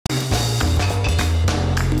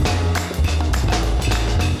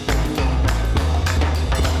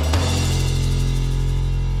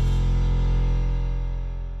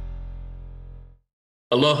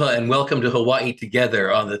Aloha and welcome to Hawaii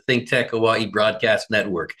Together on the Think Tech Hawaii Broadcast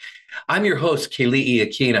Network. I'm your host, Keli'i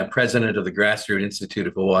Akina, president of the Grassroot Institute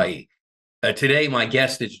of Hawaii. Today, my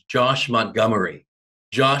guest is Josh Montgomery.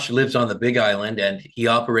 Josh lives on the Big Island and he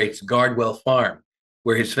operates Gardwell Farm,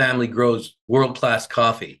 where his family grows world-class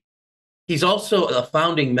coffee. He's also a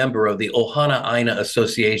founding member of the Ohana Aina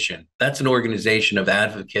Association. That's an organization of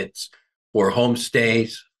advocates for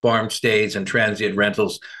homestays, farmstays, and transient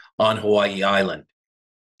rentals on Hawaii Island.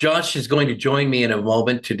 Josh is going to join me in a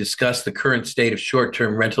moment to discuss the current state of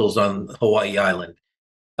short-term rentals on Hawaii Island.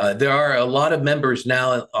 There are a lot of members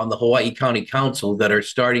now on the Hawaii County Council that are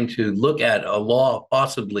starting to look at a law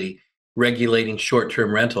possibly regulating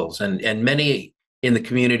short-term rentals, and many in the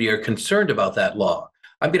community are concerned about that law.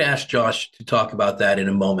 I'm going to ask Josh to talk about that in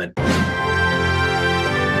a moment.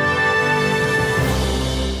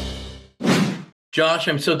 Josh,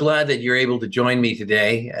 I'm so glad that you're able to join me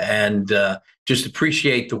today and just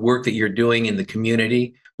appreciate the work that you're doing in the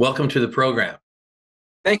community. Welcome to the program.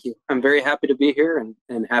 Thank you. I'm very happy to be here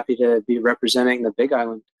and happy to be representing the Big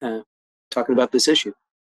Island, talking about this issue.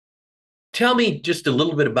 Tell me just a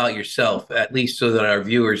little bit about yourself, at least so that our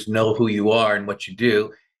viewers know who you are and what you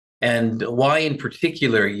do, and why in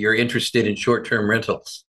particular you're interested in short-term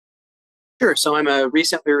rentals. Sure. So I'm a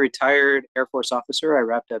recently retired Air Force officer. I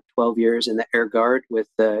wrapped up 12 years in the Air Guard with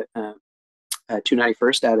the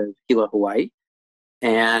 291st out of Hilo, Hawaii.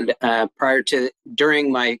 And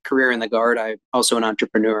during my career in the Guard, I'm also an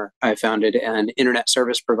entrepreneur. I founded an internet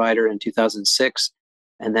service provider in 2006,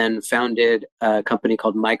 and then founded a company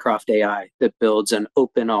called Mycroft AI that builds an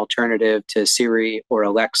open alternative to Siri or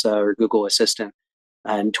Alexa or Google Assistant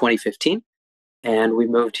in 2015. And we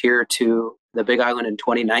moved here to the Big Island in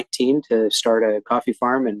 2019 to start a coffee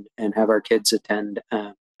farm and have our kids attend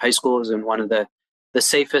high schools in one of the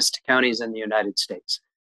safest counties in the United States.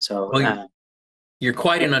 So you're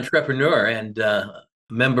quite an entrepreneur and a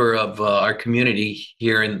member of our community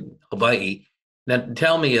here in Hawaii. Now,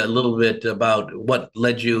 tell me a little bit about what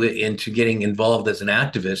led you into getting involved as an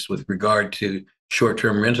activist with regard to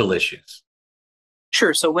short-term rental issues.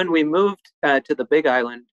 Sure. So when we moved to the Big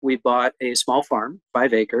Island, we bought a small farm,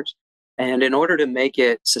 5 acres. And in order to make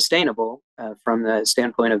it sustainable from the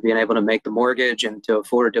standpoint of being able to make the mortgage and to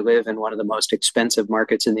afford to live in one of the most expensive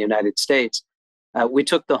markets in the United States, we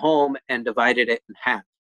took the home and divided it in half.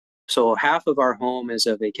 So half of our home is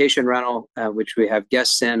a vacation rental, which we have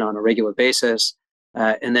guests in on a regular basis.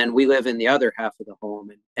 And then we live in the other half of the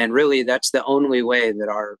home. And really, that's the only way that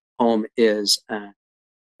our home is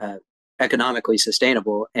economically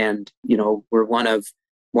sustainable. And, we're one of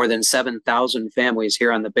more than 7,000 families here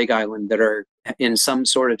on the Big Island that are in some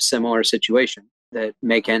sort of similar situation that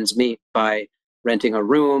make ends meet by renting a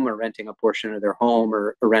room or renting a portion of their home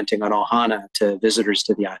or renting an ohana to visitors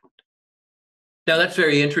to the island. Now, that's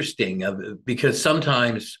very interesting because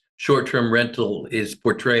sometimes short-term rental is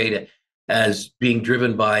portrayed as being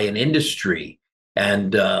driven by an industry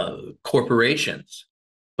and corporations.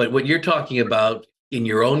 But what you're talking about in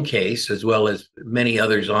your own case, as well as many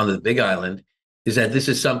others on the Big Island, is that this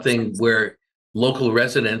is something where local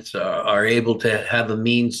residents are able to have a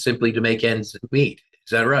means simply to make ends meet. Is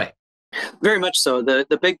that right? Very much so.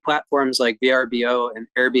 The big platforms like VRBO and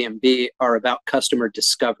Airbnb are about customer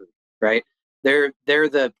discovery, right? They're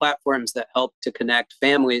the platforms that help to connect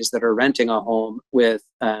families that are renting a home with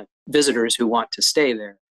visitors who want to stay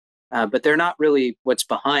there. But they're not really what's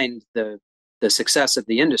behind the success of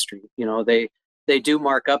the industry. They do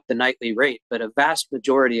mark up the nightly rate, but a vast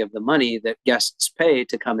majority of the money that guests pay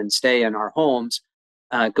to come and stay in our homes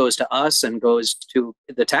goes to us and goes to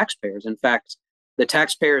the taxpayers. In fact, the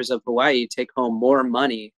taxpayers of Hawaii take home more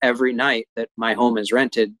money every night that my home is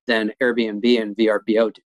rented than Airbnb and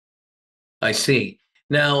VRBO do. I see.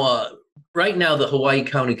 Now, right now, the Hawaii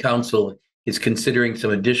County Council is considering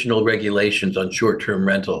some additional regulations on short-term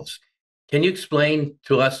rentals. Can you explain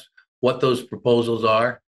to us what those proposals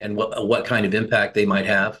are and what kind of impact they might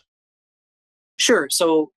have? Sure.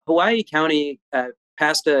 So Hawaii County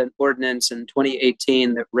passed an ordinance in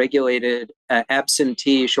 2018 that regulated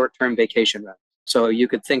absentee short-term vacation rentals. So you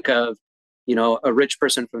could think of, a rich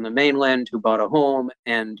person from the mainland who bought a home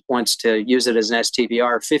and wants to use it as an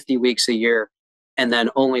STVR 50 weeks a year and then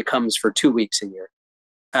only comes for 2 weeks a year.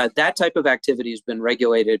 That type of activity has been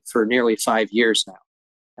regulated for nearly 5 years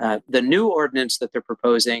now. The new ordinance that they're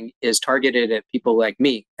proposing is targeted at people like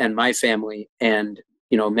me and my family and,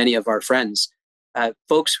 many of our friends,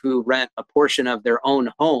 folks who rent a portion of their own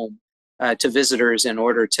home to visitors in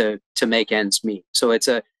order to make ends meet. So it's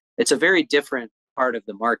a very different part of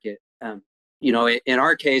the market. In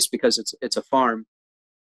our case, because it's a farm,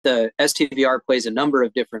 the STVR plays a number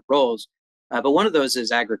of different roles. But one of those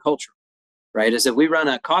is agricultural, right? Is that we run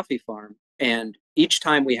a coffee farm, and each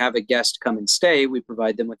time we have a guest come and stay, we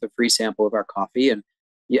provide them with a free sample of our coffee. And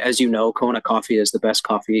as you know, Kona coffee is the best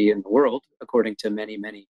coffee in the world, according to many,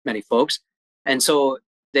 many, many folks. And so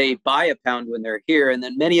they buy a pound when they're here, and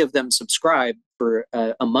then many of them subscribe for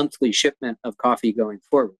a monthly shipment of coffee going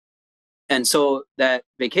forward. And so that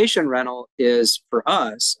vacation rental is for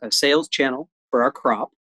us a sales channel for our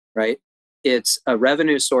crop, right? It's a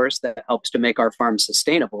revenue source that helps to make our farm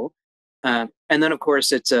sustainable. And then, of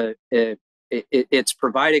course, it's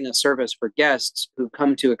providing a service for guests who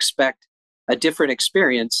come to expect a different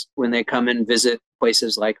experience when they come and visit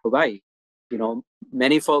places like Hawaii. You know,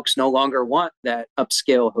 many folks no longer want that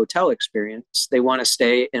upscale hotel experience. They want to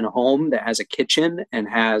stay in a home that has a kitchen and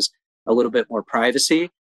has a little bit more privacy,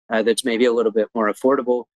 that's maybe a little bit more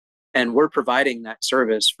affordable. And we're providing that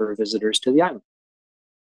service for visitors to the island.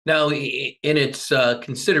 Now, in its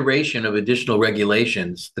consideration of additional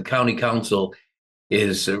regulations, the county council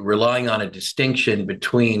is relying on a distinction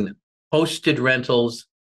between hosted rentals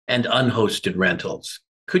and unhosted rentals.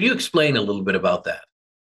 Could you explain a little bit about that?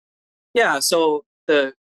 Yeah, so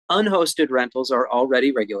the unhosted rentals are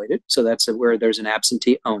already regulated. So that's where there's an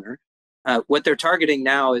absentee owner. What they're targeting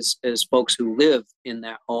now is folks who live in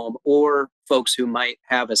that home, or folks who might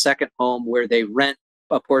have a second home where they rent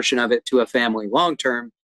a portion of it to a family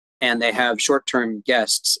long-term, and they have short-term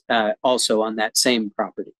guests also on that same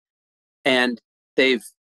property. And they've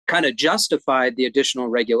kind of justified the additional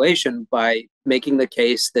regulation by making the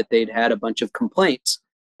case that they'd had a bunch of complaints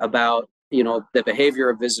about, you know, the behavior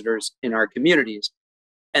of visitors in our communities.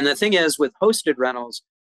 And the thing is, with hosted rentals,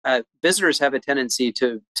 visitors have a tendency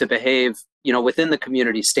to behave, you know, within the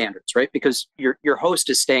community standards, right? Because your host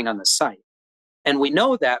is staying on the site. And we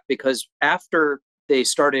know that because after they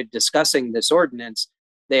started discussing this ordinance,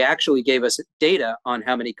 they actually gave us data on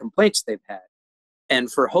how many complaints they've had. And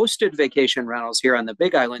for hosted vacation rentals here on the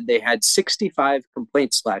Big Island, they had 65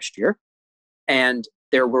 complaints last year. And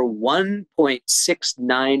there were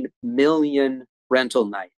 1.69 million rental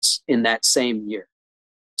nights in that same year.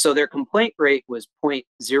 So their complaint rate was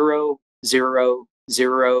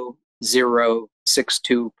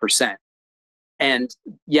 0.0000062%. And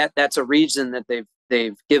yet that's a reason that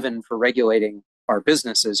they've given for regulating our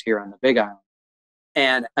businesses here on the Big Island.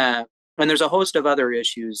 And there's a host of other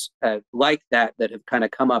issues like that have kind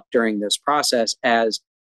of come up during this process, as,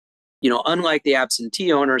 you know, unlike the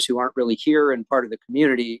absentee owners who aren't really here and part of the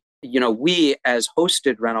community, you know, we as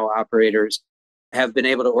hosted rental operators have been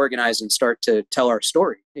able to organize and start to tell our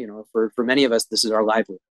story. You know, for many of us, this is our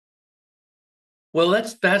livelihood. Well,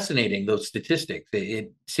 that's fascinating, those statistics.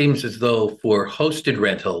 It seems as though for hosted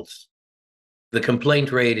rentals, the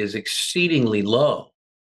complaint rate is exceedingly low.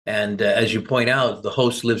 And as you point out, the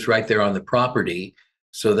host lives right there on the property,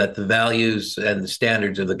 so that the values and the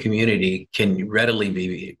standards of the community can readily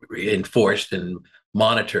be enforced and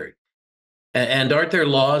monitored. And aren't there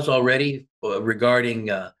laws already regarding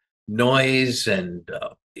noise and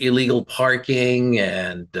illegal parking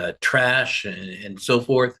and trash and so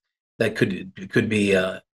forth that could be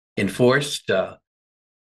enforced?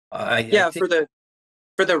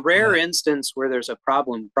 For the rare instance where there's a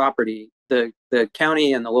problem property, the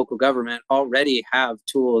county and the local government already have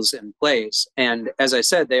tools in place. And as I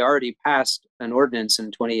said, they already passed an ordinance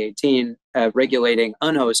in 2018 regulating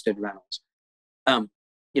unhosted rentals. You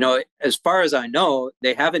know, as far as I know,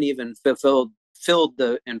 they haven't even filled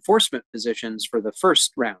the enforcement positions for the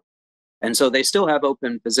first round. And so they still have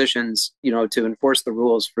open positions, you know, to enforce the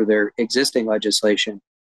rules for their existing legislation.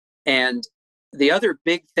 And the other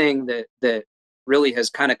big thing that really has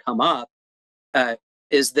kind of come up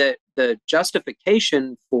is that the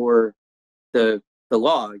justification for the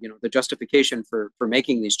law, you know, the justification for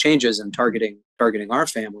making these changes and targeting our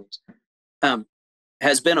families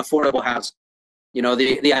has been affordable housing. You know,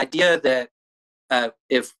 the idea that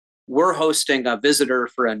if we're hosting a visitor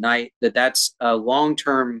for a night, that's a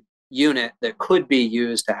long-term unit that could be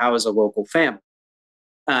used to house a local family.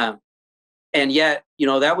 And yet, you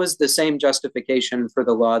know, that was the same justification for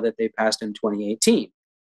the law that they passed in 2018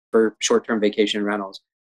 for short-term vacation rentals.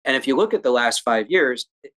 And if you look at the last 5 years,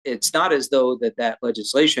 it's not as though that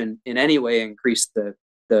legislation in any way increased the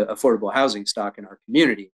affordable housing stock in our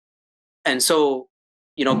community. And so,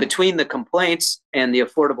 you know, between the complaints and the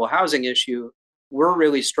affordable housing issue, we're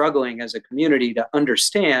really struggling as a community to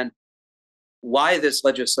understand why this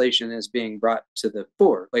legislation is being brought to the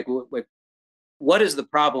fore. Like what is the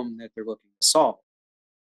problem that they're looking to solve?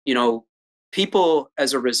 You know, people,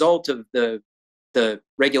 as a result of the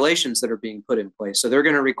regulations that are being put in place, so they're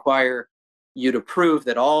going to require you to prove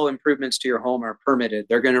that all improvements to your home are permitted.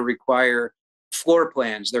 They're going to require floor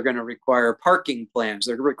plans. They're going to require parking plans.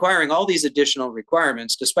 They're requiring all these additional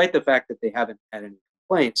requirements, despite the fact that they haven't had any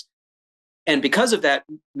complaints. And because of that,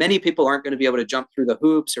 many people aren't going to be able to jump through the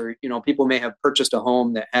hoops, or, people may have purchased a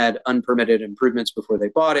home that had unpermitted improvements before they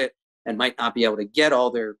bought it and might not be able to get all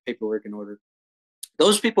their paperwork in order.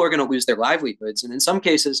 Those people are going to lose their livelihoods. And in some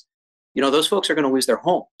cases, those folks are going to lose their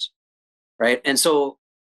homes, right? And so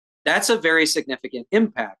that's a very significant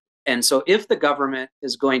impact. And so if the government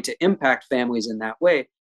is going to impact families in that way,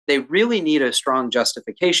 they really need a strong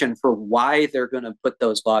justification for why they're going to put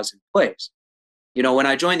those laws in place. When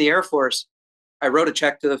I joined the Air Force, I wrote a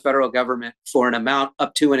check to the federal government for an amount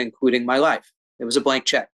up to and including my life. It was a blank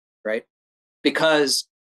check, right? Because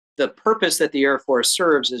the purpose that the Air Force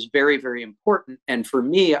serves is very, very important. And for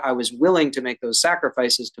me, I was willing to make those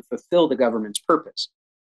sacrifices to fulfill the government's purpose.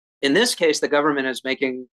 In this case, the government is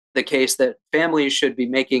making the case that families should be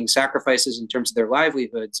making sacrifices in terms of their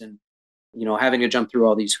livelihoods and, having to jump through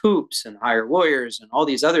all these hoops and hire lawyers and all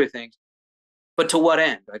these other things. But to what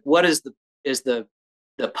end? Like, what is the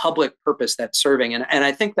public purpose that's serving? And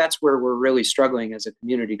I think that's where we're really struggling as a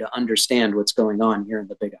community to understand what's going on here in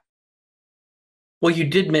the Big Island. Well, you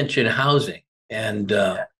did mention housing and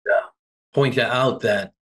point out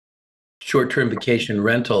that short-term vacation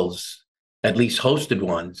rentals, at least hosted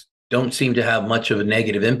ones, don't seem to have much of a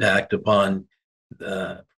negative impact upon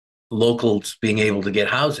locals being able to get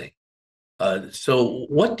housing. So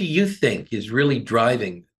what do you think is really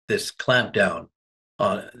driving this clampdown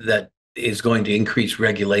that is going to increase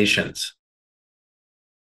regulations?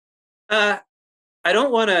 I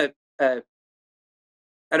don't want to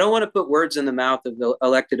put words in the mouth of the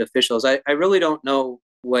elected officials. I really don't know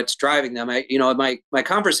what's driving them. My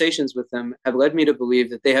conversations with them have led me to believe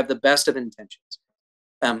that they have the best of intentions.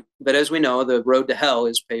 But as we know, the road to hell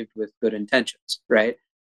is paved with good intentions, right?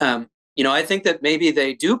 I think that maybe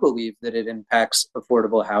they do believe that it impacts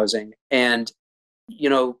affordable housing. And,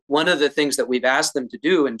 one of the things that we've asked them to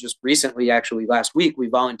do, and just recently, actually last week, we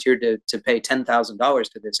volunteered to pay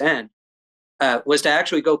 $10,000 to this end, was to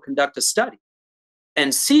actually go conduct a study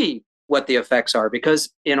and see what the effects are.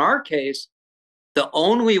 Because in our case, the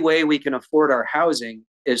only way we can afford our housing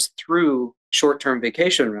is through short-term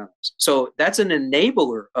vacation rentals. So that's an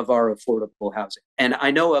enabler of our affordable housing. And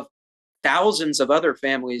I know of thousands of other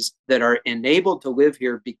families that are enabled to live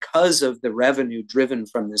here because of the revenue driven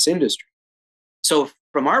from this industry. So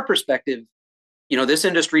from our perspective, this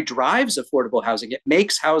industry drives affordable housing. It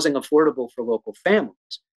makes housing affordable for local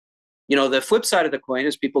families. The flip side of the coin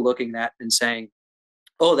is people looking at and saying,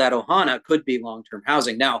 oh, that Ohana could be long-term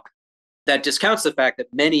housing. Now, that discounts the fact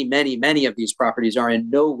that many, many, many of these properties are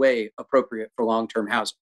in no way appropriate for long-term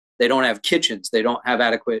housing. They don't have kitchens. They don't have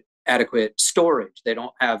adequate storage. They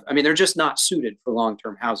don't have, they're just not suited for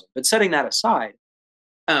long-term housing. But setting that aside,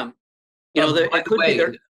 By the way,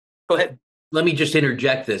 go ahead. Let me just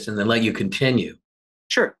interject this and then let you continue.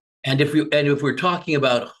 Sure. And if we're talking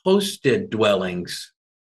about hosted dwellings,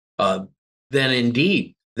 then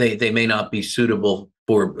indeed they may not be suitable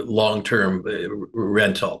for long-term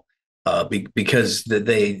rental because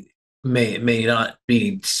they may not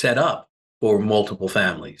be set up for multiple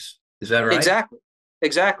families. Is that right?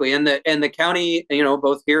 Exactly. And the county,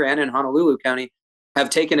 both here and in Honolulu County, have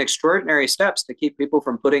taken extraordinary steps to keep people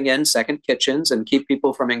from putting in second kitchens and keep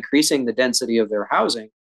people from increasing the density of their housing.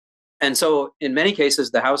 And so in many cases,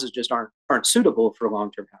 the houses just aren't suitable for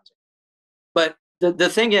long-term housing. But the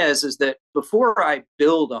thing is that before I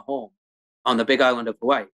build a home on the Big Island of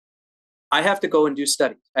Hawaii, I have to go and do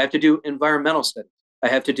studies. I have to do environmental studies. I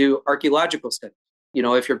have to do archaeological studies.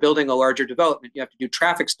 If you're building a larger development, you have to do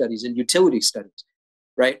traffic studies and utility studies,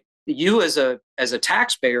 right? You as a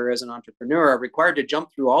taxpayer, as an entrepreneur, are required to jump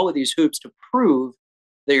through all of these hoops to prove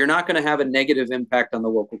that you're not going to have a negative impact on the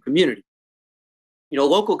local community.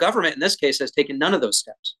 Local government in this case has taken none of those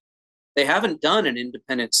steps. They haven't done an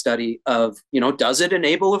independent study of, does it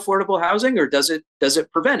enable affordable housing or does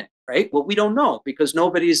it prevent it, right? Well, we don't know because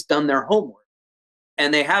nobody's done their homework.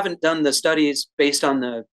 And they haven't done the studies based on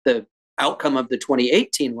the outcome of the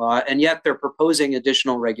 2018 law, and yet they're proposing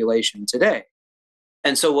additional regulation today.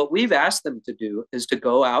 And so what we've asked them to do is to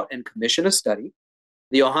go out and commission a study.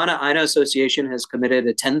 The Ohana Aina Association has committed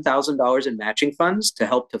 $10,000 in matching funds to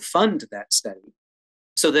help to fund that study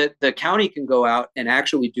so that the county can go out and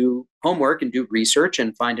actually do homework and do research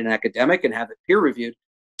and find an academic and have it peer reviewed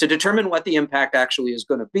to determine what the impact actually is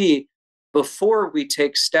going to be before we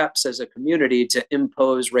take steps as a community to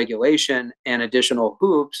impose regulation and additional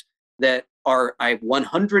hoops that are, I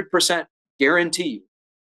 100% guarantee you,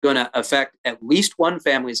 going to affect at least one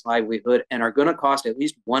family's livelihood and are going to cost at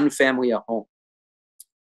least one family a home.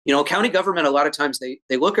 County government, a lot of times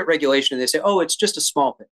they look at regulation and they say, oh, it's just a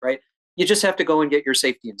small thing, right? You just have to go and get your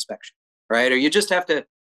safety inspection, right? Or you just have to,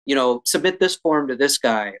 submit this form to this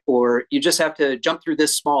guy, or you just have to jump through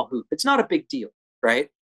this small hoop. It's not a big deal, right?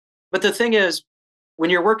 But the thing is, when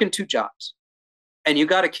you're working two jobs and you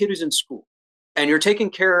got a kid who's in school and you're taking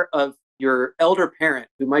care of your elder parent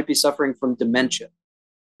who might be suffering from dementia,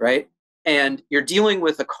 right? And you're dealing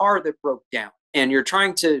with a car that broke down and you're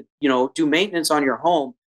trying to, do maintenance on your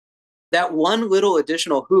home, that one little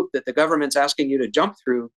additional hoop that the government's asking you to jump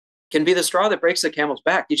through can be the straw that breaks the camel's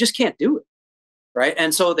back. You just can't do it, right?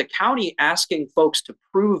 And so the county asking folks to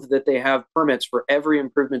prove that they have permits for every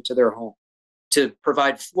improvement to their home, to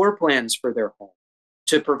provide floor plans for their home,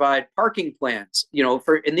 to provide parking plans,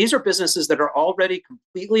 and these are businesses that are already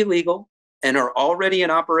completely legal and are already in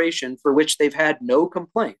operation for which they've had no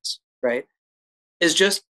complaints, right? Is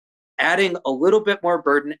just adding a little bit more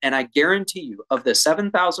burden. And I guarantee you, of the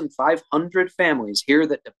 7,500 families here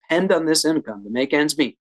that depend on this income to make ends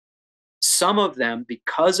meet, some of them,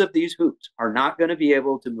 because of these hoops, are not going to be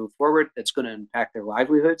able to move forward. That's going to impact their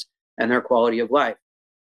livelihoods and their quality of life.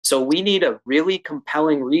 So we need a really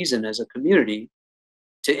compelling reason as a community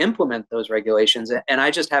to implement those regulations. And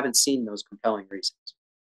I just haven't seen those compelling reasons.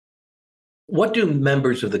 What do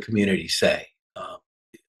members of the community say?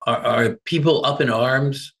 Are people up in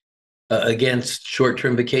arms against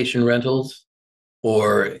short-term vacation rentals?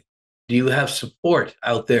 Or do you have support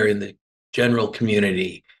out there in the general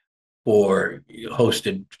community for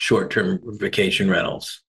hosted short-term vacation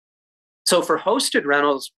rentals? So for hosted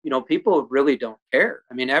rentals, people really don't care.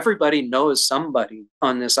 I mean, everybody knows somebody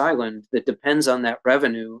on this island that depends on that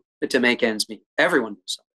revenue to make ends meet. Everyone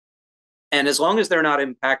knows somebody. And as long as they're not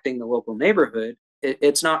impacting the local neighborhood,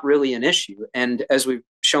 it's not really an issue. And as we've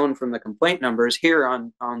shown from the complaint numbers here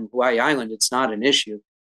on Hawaii Island, it's not an issue.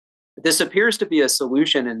 This appears to be a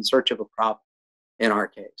solution in search of a problem in our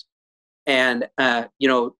case. And,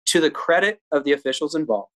 to the credit of the officials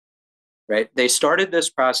involved, right? They started this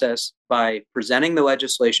process by presenting the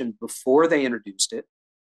legislation before they introduced it,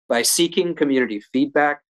 by seeking community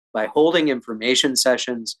feedback, by holding information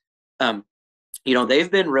sessions.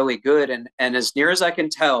 They've been really good. And as near as I can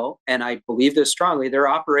tell, and I believe this strongly, they're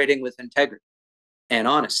operating with integrity and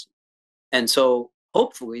honesty. And so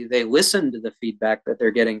hopefully they listen to the feedback that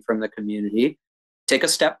they're getting from the community, take a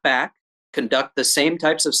step back, conduct the same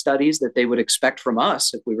types of studies that they would expect from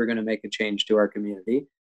us if we were going to make a change to our community.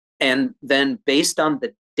 And then based on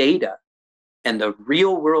the data and the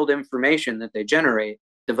real world information that they generate,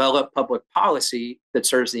 develop public policy that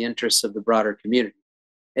serves the interests of the broader community.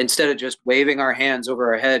 Instead of just waving our hands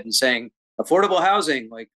over our head and saying, affordable housing,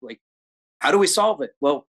 like how do we solve it?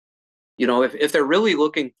 Well, if they're really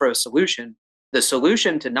looking for a solution, the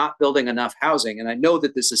solution to not building enough housing, and I know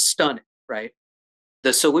that this is stunning, right?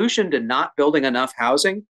 The solution to not building enough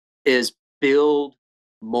housing is build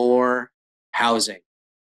more housing.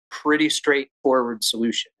 Pretty straightforward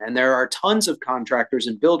solution. And there are tons of contractors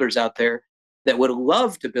and builders out there that would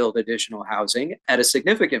love to build additional housing at a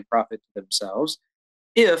significant profit to themselves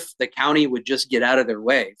if the county would just get out of their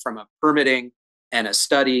way from a permitting and a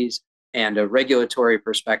studies and a regulatory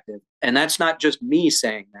perspective. And that's not just me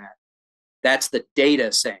saying that. That's the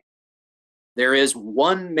data saying. There is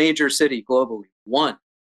one major city globally,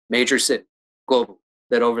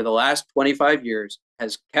 that over the last 25 years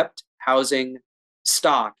has kept housing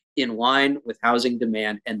stock in line with housing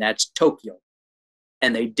demand, and that's Tokyo.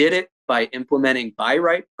 And they did it by implementing by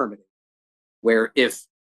right permitting, where if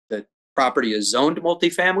the property is zoned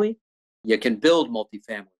multifamily, you can build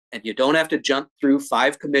multifamily, and you don't have to jump through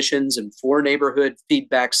 5 commissions and 4 neighborhood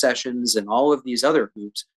feedback sessions and all of these other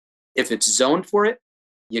hoops. If it's zoned for it,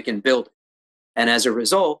 you can build it. And as a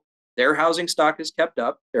result, their housing stock is kept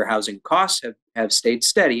up, their housing costs have stayed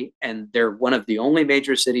steady, and they're one of the only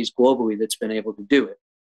major cities globally that's been able to do it.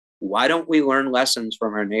 Why don't we learn lessons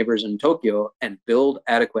from our neighbors in Tokyo and build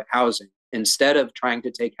adequate housing instead of trying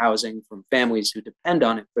to take housing from families who depend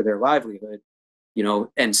on it for their livelihood,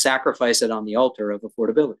 and sacrifice it on the altar of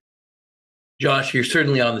affordability? Josh, you're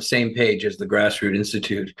certainly on the same page as the Grassroot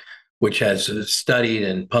Institute, which has studied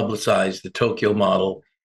and publicized the Tokyo model,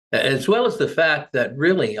 as well as the fact that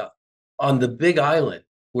really on the Big Island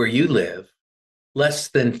where you live, less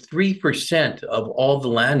than 3% of all the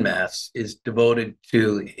landmass is devoted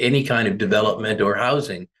to any kind of development or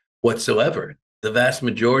housing whatsoever. The vast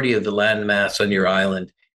majority of the landmass on your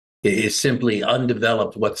island is simply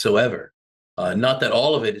undeveloped whatsoever. Not that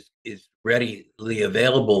all of it is readily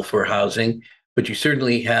available for housing, but you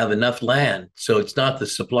certainly have enough land. So it's not the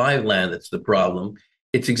supply of land that's the problem.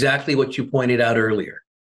 It's exactly what you pointed out earlier,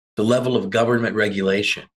 the level of government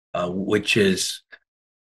regulation, which is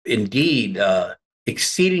indeed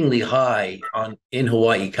exceedingly high in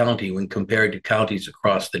Hawaii County when compared to counties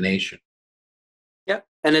across the nation. Yeah.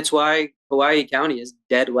 And it's why Hawaii County is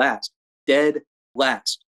dead last,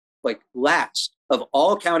 like last of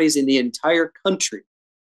all counties in the entire country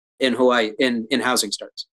in Hawaii in housing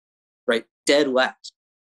starts, right? Dead last.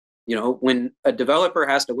 You know, when a developer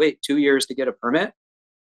has to wait 2 years to get a permit,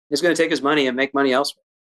 he's going to take his money and make money elsewhere,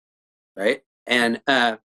 right? And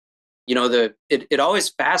you know, it always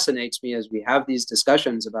fascinates me as we have these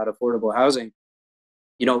discussions about affordable housing.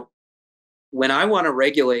 You know, when I want to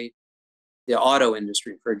regulate the auto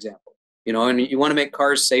industry, for example, you know, and you want to make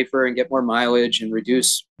cars safer and get more mileage and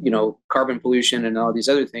reduce, you know, carbon pollution and all these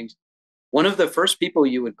other things, one of the first people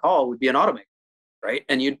you would call would be an automaker, right?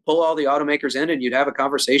 And you'd pull all the automakers in and you'd have a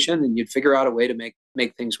conversation and you'd figure out a way to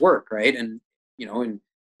make things work, right? And you know, in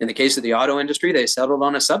the case of the auto industry, they settled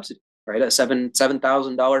on a subsidy, right? A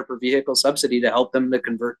 $7,000 per vehicle subsidy to help them to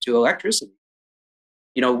convert to electricity.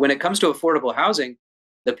 You know, when it comes to affordable housing,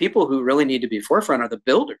 the people who really need to be forefront are the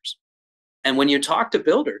builders. And when you talk to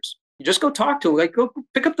builders, you just go talk to them, like go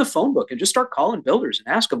pick up the phone book and just start calling builders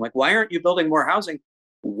and ask them, like, why aren't you building more housing?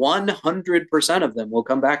 100% of them will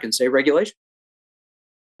come back and say regulation.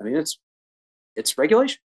 I mean, it's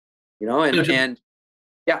regulation, you know, and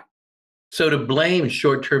yeah. So to blame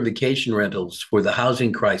short-term vacation rentals for the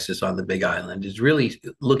housing crisis on the Big Island is really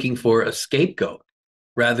looking for a scapegoat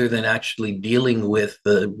rather than actually dealing with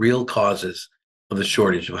the real causes of the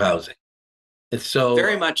shortage of housing. It's so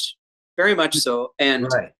very much so. And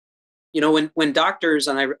right. You know, when doctors,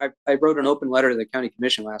 and I wrote an open letter to the county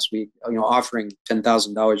commission last week, you know, offering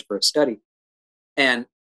 $10,000 for a study. And,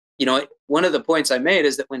 you know, one of the points I made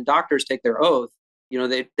is that when doctors take their oath, you know,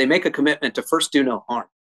 they make a commitment to first do no harm,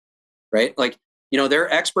 right? Like, you know,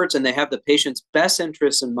 they're experts and they have the patient's best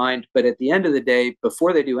interests in mind. But at the end of the day,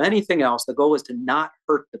 before they do anything else, the goal is to not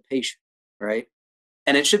hurt the patient, right?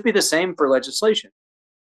 And it should be the same for legislation.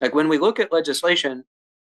 Like when we look at legislation,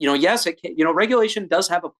 you know, yes, you know, regulation does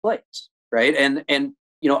have a place, right? And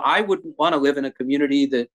you know, I wouldn't want to live in a community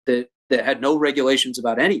that had no regulations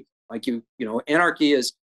about anything. Like you know, anarchy is,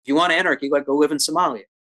 if you want anarchy, like go live in Somalia.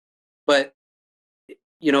 But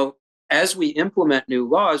you know, as we implement new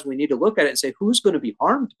laws, we need to look at it and say, who's going to be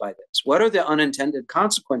harmed by this? What are the unintended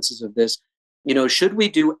consequences of this? You know, should we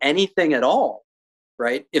do anything at all,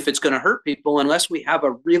 right? If it's going to hurt people, unless we have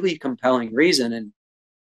a really compelling reason,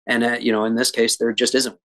 and you know, in this case, there just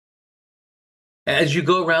isn't. As you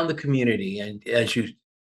go around the community and as you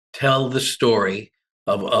tell the story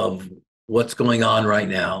of what's going on right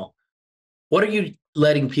now, what are you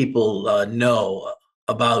letting people know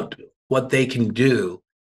about what they can do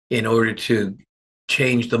in order to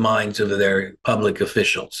change the minds of their public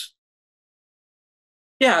officials?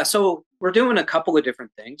 Yeah, so we're doing a couple of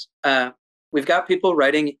different things. We've got people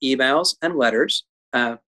writing emails and letters.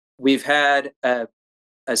 We've had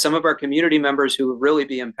some of our community members who will really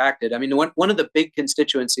be impacted. I mean, one of the big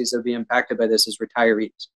constituencies that will be impacted by this is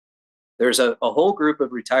retirees. There's a whole group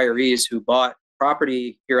of retirees who bought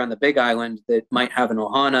property here on the Big Island that might have an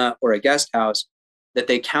ohana or a guest house, that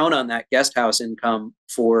they count on that guest house income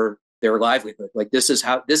for their livelihood. Like this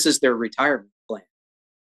is their retirement plan.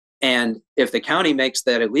 And if the county makes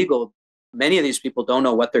that illegal, many of these people don't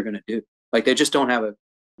know what they're going to do. Like they just don't have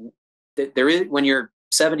when you're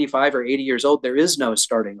 75 or 80 years old, there is no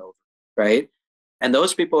starting over, right? And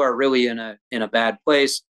those people are really in a bad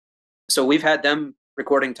place. So we've had them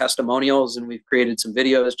recording testimonials, and we've created some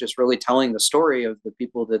videos just really telling the story of the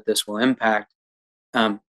people that this will impact.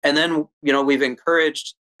 And then, you know, we've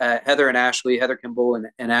encouraged Heather Kimball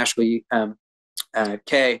and Ashley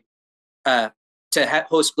Kay to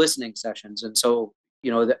host listening sessions. And so,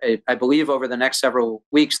 you know, I believe over the next several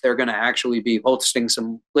weeks, they're going to actually be hosting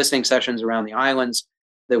some listening sessions around the islands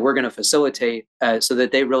that we're going to facilitate so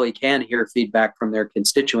that they really can hear feedback from their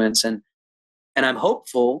constituents. And I'm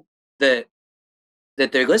hopeful that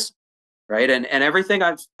they listen, right? And everything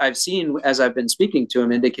I've seen as I've been speaking to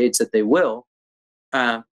them indicates that they will.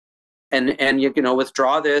 And you know,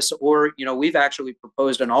 withdraw this, or, you know, we've actually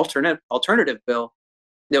proposed an alternative bill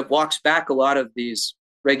that walks back a lot of these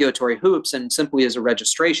regulatory hoops and simply is a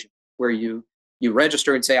registration where you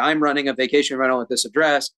register and say, I'm running a vacation rental at this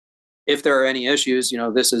address. If there are any issues, you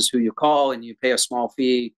know, this is who you call, and you pay a small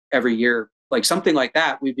fee every year. Like something like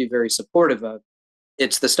that, we'd be very supportive of.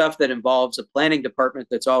 It's the stuff that involves a planning department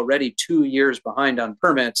that's already 2 years behind on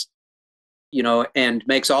permits, you know, and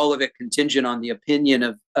makes all of it contingent on the opinion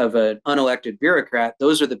of an unelected bureaucrat.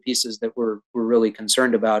 Those are the pieces that we're really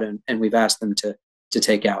concerned about, and we've asked them to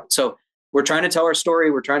take out. So we're trying to tell our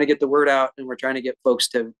story. We're trying to get the word out, and we're trying to get folks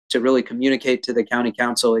to really communicate to the county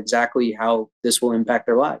council exactly how this will impact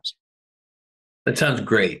their lives. That sounds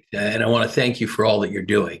great. And I want to thank you for all that you're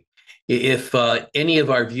doing. If any of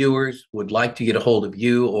our viewers would like to get a hold of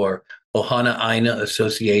you or Ohana Aina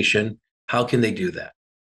Association, how can they do that?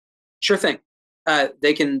 Sure thing.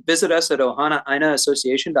 They can visit us at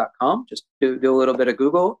ohanainaassociation.com. Just do a little bit of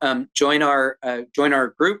Google. Join our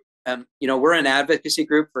group. We're an advocacy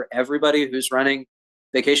group for everybody who's running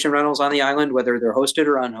vacation rentals on the island, whether they're hosted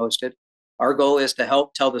or unhosted. Our goal is to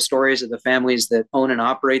help tell the stories of the families that own and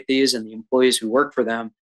operate these and the employees who work for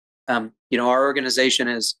them. Our organization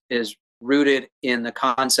is rooted in the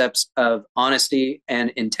concepts of honesty and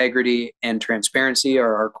integrity and transparency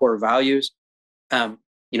are our core values.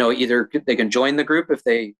 Either they can join the group if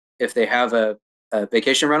they have a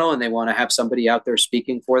vacation rental and they want to have somebody out there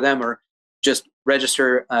speaking for them, or just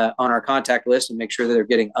register on our contact list and make sure that they're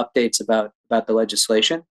getting updates about the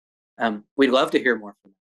legislation. We'd love to hear more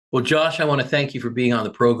from them. Well, Josh, I want to thank you for being on the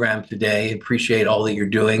program today. Appreciate all that you're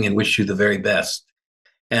doing and wish you the very best.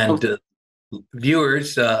 And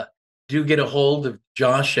viewers, do get a hold of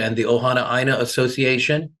Josh and the Ohana Aina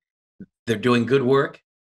Association. They're doing good work.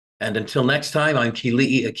 And until next time, I'm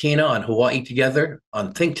Keli'i Akina on Hawaii Together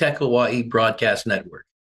on Think Tech Hawaii Broadcast Network.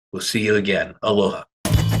 We'll see you again. Aloha.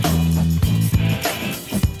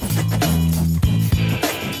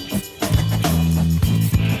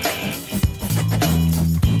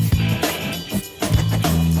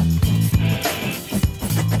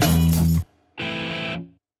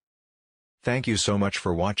 Thank you so much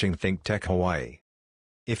for watching Think Tech Hawaii.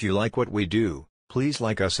 If you like what we do, please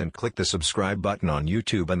like us and click the subscribe button on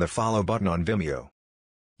YouTube and the follow button on Vimeo.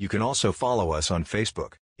 You can also follow us on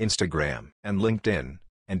Facebook, Instagram, and LinkedIn,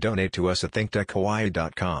 and donate to us at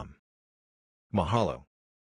thinktechhawaii.com. Mahalo.